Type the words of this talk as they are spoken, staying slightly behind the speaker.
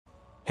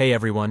Hey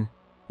everyone,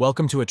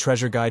 welcome to a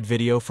treasure guide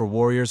video for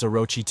Warriors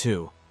Orochi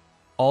 2.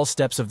 All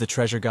steps of the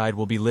treasure guide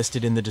will be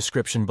listed in the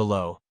description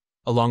below,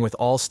 along with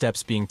all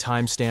steps being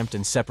time-stamped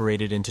and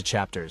separated into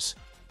chapters.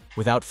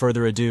 Without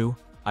further ado,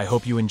 I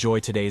hope you enjoy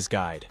today's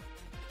guide.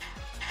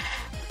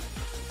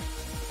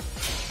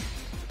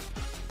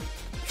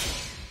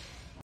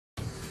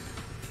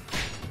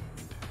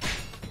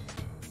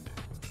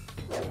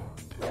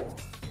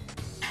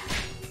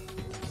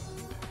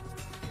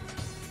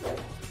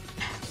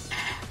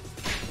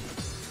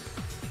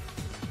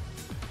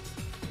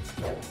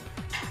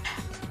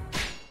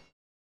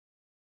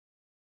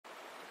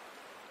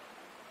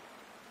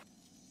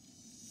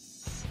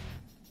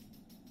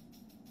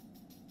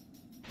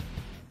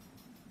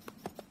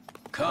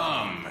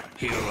 Come,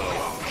 hero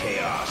of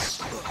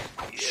chaos.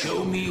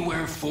 Show me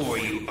wherefore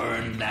you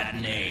earned that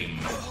name.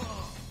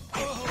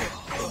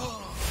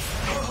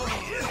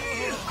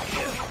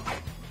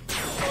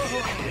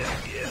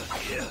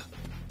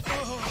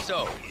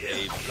 So,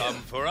 they've come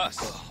for us.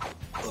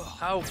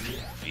 How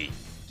convenient.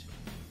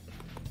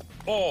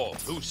 All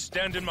who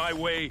stand in my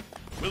way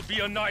will be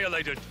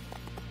annihilated.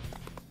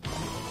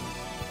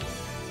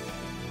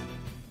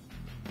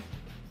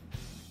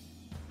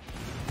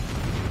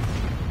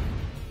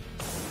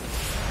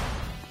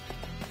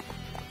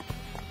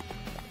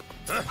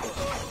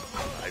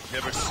 I've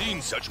never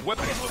seen such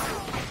weapons before.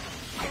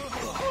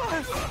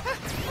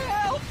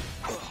 Help!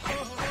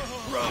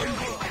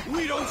 Run!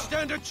 We don't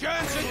stand a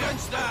chance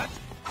against that!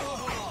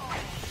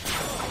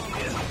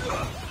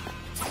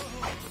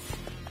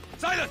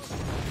 Silence!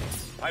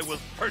 I will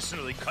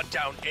personally cut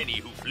down any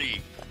who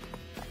flee.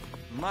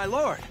 My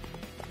lord!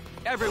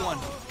 Everyone,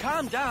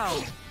 calm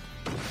down!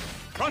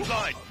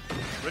 Frontline!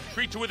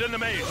 Retreat to within the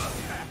maze!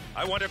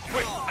 I want a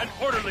quick and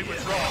orderly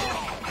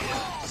withdrawal!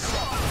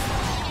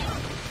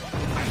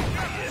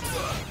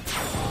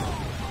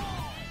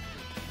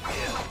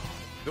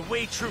 The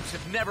Wei troops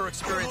have never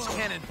experienced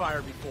cannon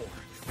fire before.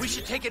 We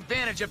should take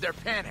advantage of their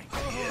panic.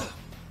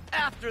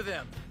 After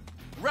them!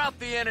 Rout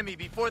the enemy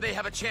before they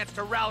have a chance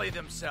to rally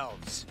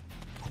themselves.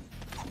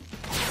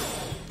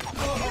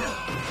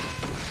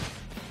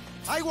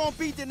 I won't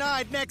be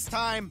denied next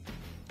time!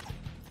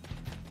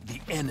 The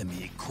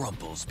enemy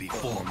crumbles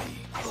before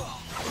me.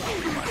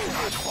 We must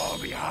not fall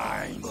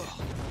behind.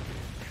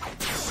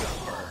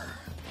 Suffer.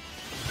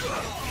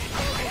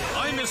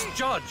 I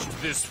misjudged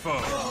this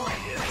foe.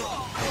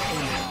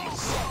 Enemy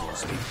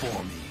crumbles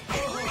before me.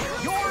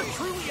 You're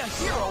truly a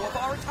hero of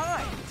our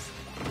times!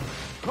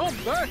 Come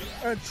back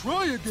and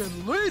try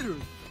again later!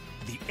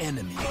 The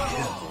enemy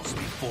crumbles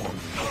before me.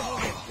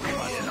 We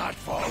must not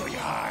fall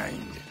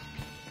behind.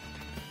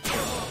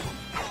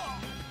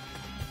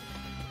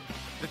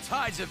 The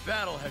tides of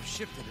battle have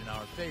shifted in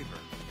our favor.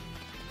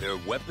 Their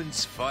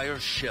weapons fire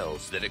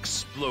shells that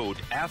explode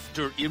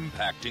after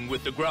impacting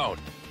with the ground.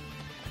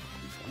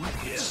 If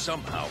we could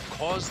somehow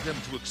cause them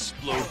to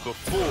explode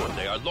before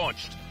they are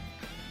launched,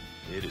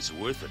 it is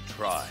worth a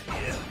try.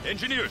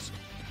 Engineers,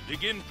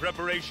 begin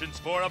preparations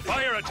for a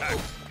fire attack!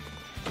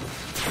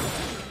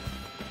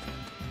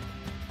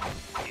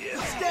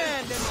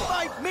 Stand and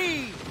fight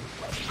me!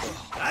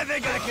 I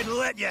think I can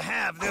let you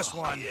have this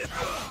one.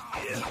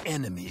 The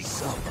enemy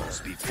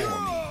suffers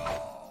before me.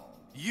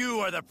 You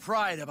are the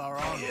pride of our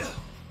honor.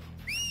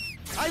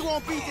 I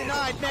won't be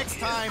denied next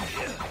time.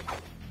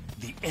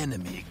 The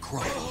enemy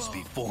crumbles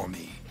before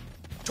me.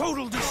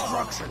 Total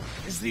destruction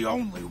is the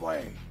only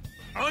way.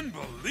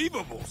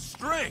 Unbelievable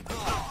strength!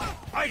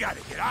 I gotta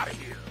get out of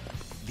here.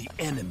 The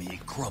enemy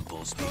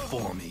crumbles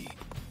before me.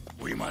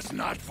 We must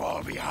not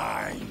fall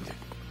behind.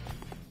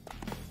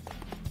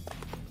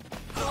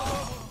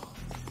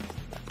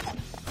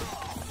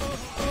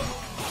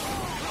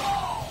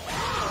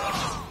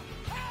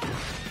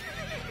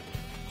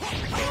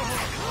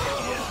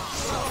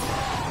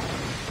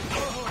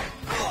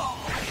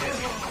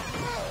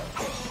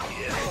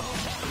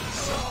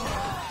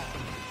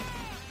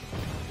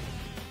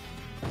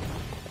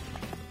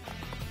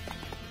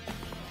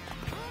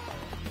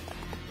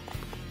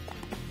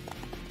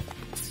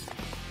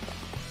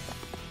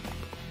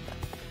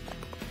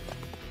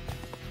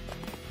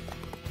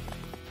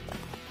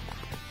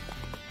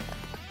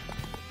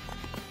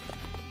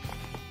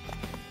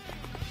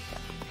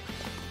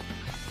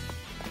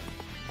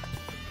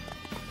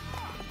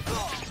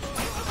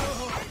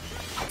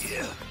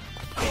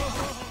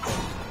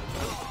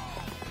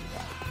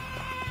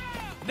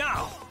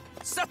 Now,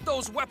 set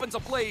those weapons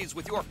ablaze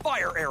with your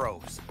fire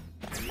arrows.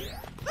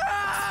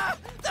 Ah!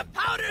 The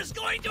powder's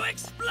going to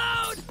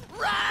explode!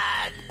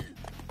 Run!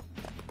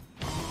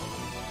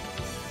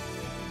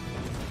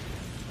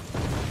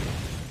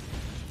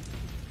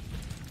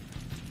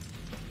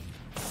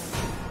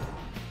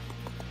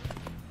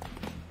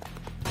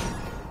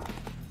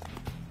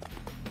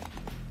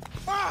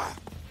 Ah!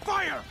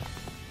 Fire!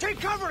 Take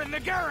cover in the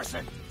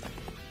garrison!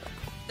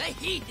 The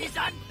heat is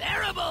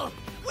unbearable!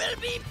 We'll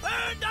be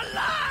burned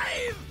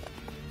alive!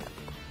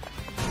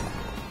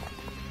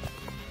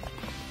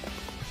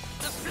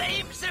 The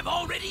flames have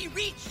already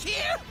reached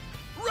here!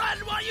 Run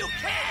while you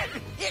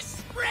can! It's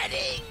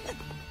spreading!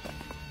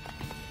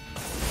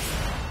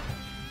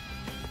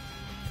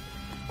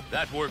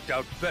 That worked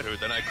out better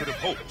than I could have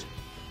hoped.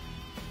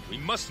 We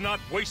must not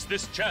waste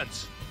this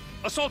chance.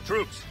 Assault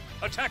troops,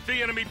 attack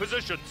the enemy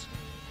positions.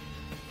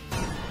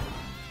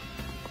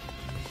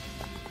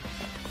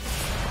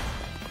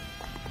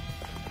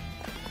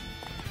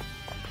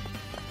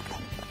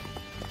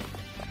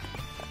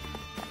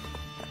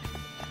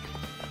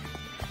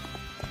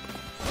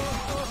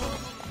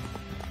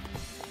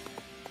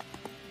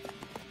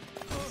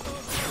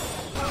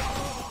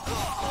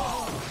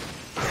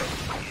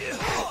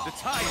 The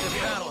tides of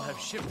battle have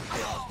shifted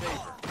in our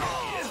favor.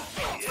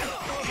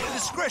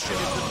 Discretion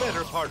is the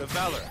better part of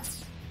valor.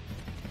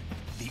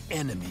 The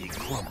enemy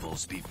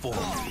crumbles before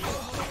me.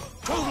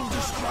 Total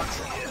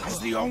destruction is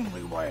the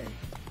only way.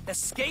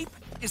 Escape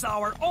is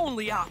our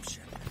only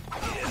option.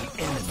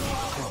 The enemy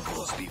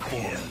crumbles before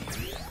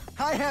me.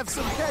 I have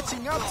some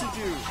catching up to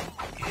do.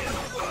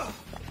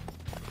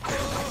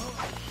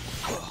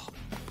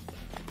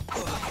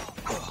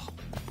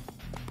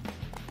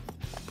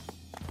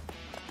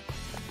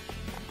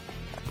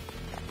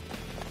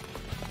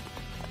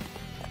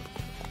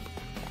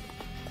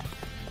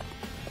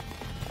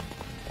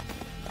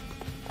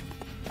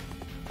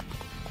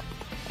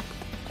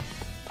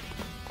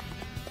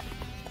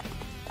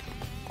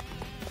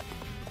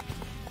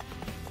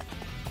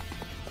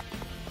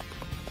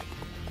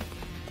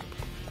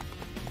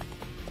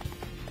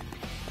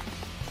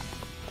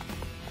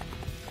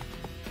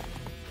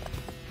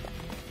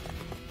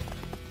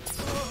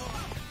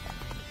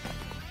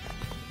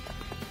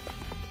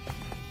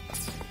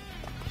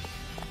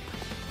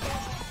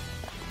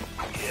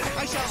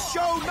 I shall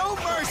show no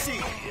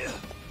mercy!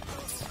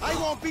 I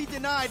won't be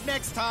denied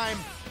next time!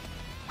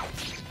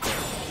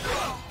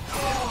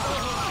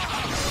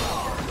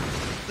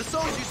 The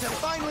soldiers have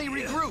finally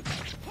regrouped.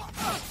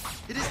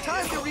 It is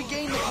time to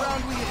regain the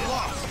ground we have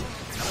lost.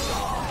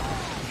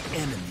 The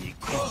enemy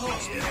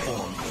crumbles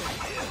before me.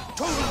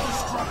 Total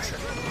destruction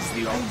is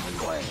the only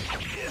way.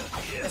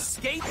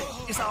 Escape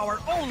is our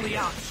only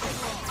option.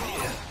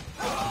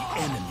 The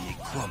enemy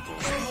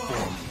crumbles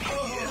before me.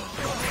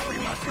 We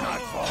must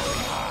not fall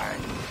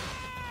behind.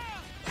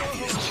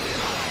 His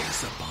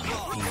relies upon the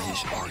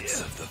fiendish arts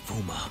of the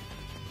Fuma.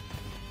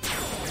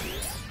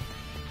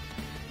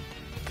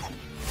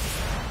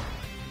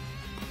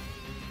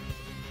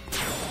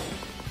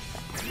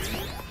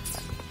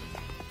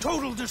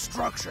 Total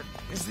destruction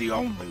is the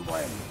only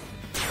way.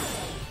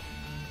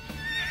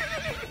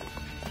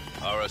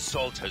 Our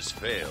assault has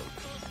failed.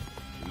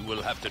 We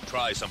will have to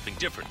try something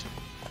different.